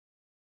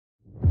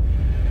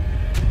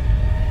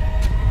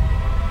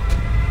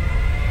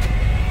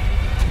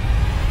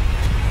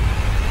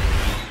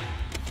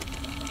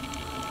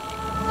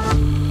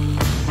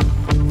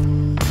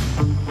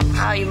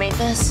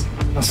this?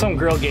 Well, some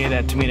girl gave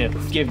that to me to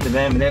give to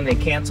them, and then they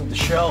canceled the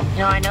show. You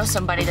know, I know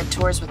somebody that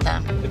tours with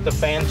them. With the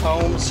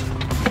FANTOMES.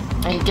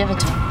 I could give it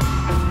to him.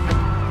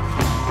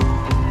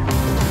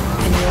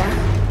 And you are?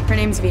 Her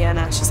name's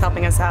VIENA. She's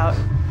helping us out.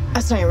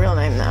 That's not your real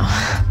name, though.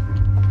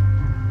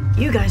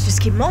 You guys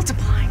just keep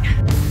multiplying.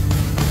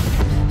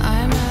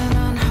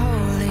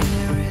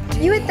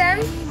 You with them?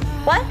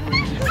 What?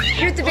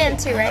 You're with the band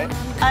too, right?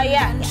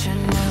 Yeah.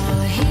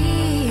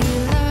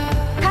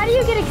 How do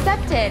you get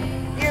accepted?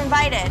 You're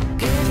invited.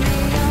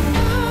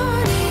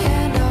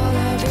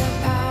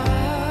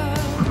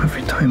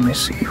 Every time I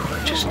see you,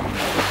 I just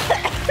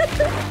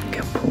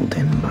get pulled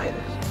in by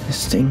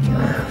this thing you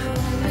have.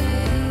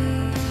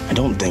 I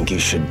don't think you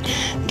should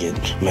get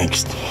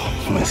mixed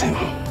with him.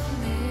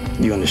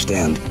 You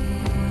understand?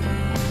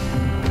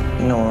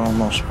 You know, we're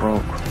almost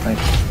broke, right?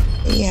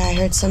 Yeah, I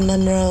heard some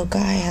Monroe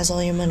guy has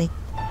all your money.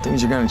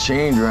 Things are gonna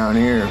change around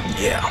here.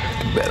 Yeah,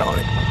 bet on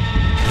it.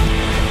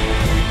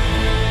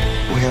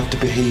 We have to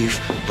behave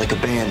like a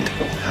band.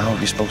 How are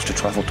we supposed to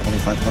travel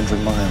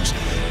 2,500 miles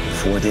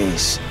in 4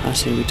 days? I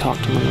say we talk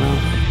to Monroe.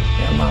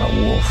 Yeah, I'm not a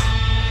wolf.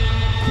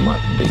 I'm not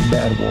a big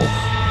bad wolf.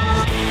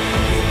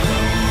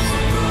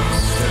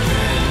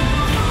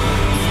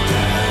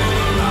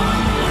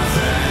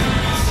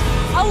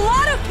 A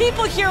lot of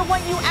people here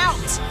want you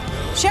out.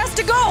 She has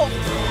to go.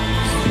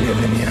 Do you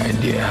have any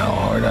idea how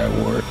hard I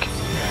work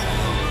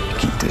to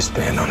keep this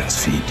band on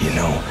its feet? You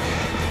know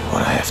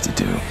what I have to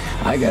do.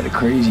 I got a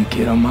crazy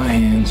kid on my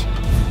hands.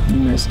 You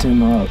messed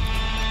him up.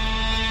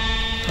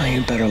 Now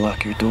you better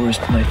lock your doors,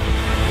 Mike.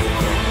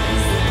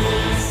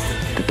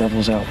 The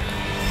devil's out.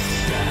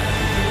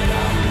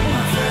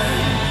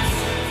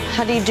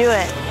 How do you do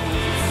it?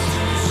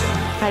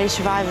 How do you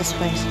survive this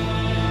place?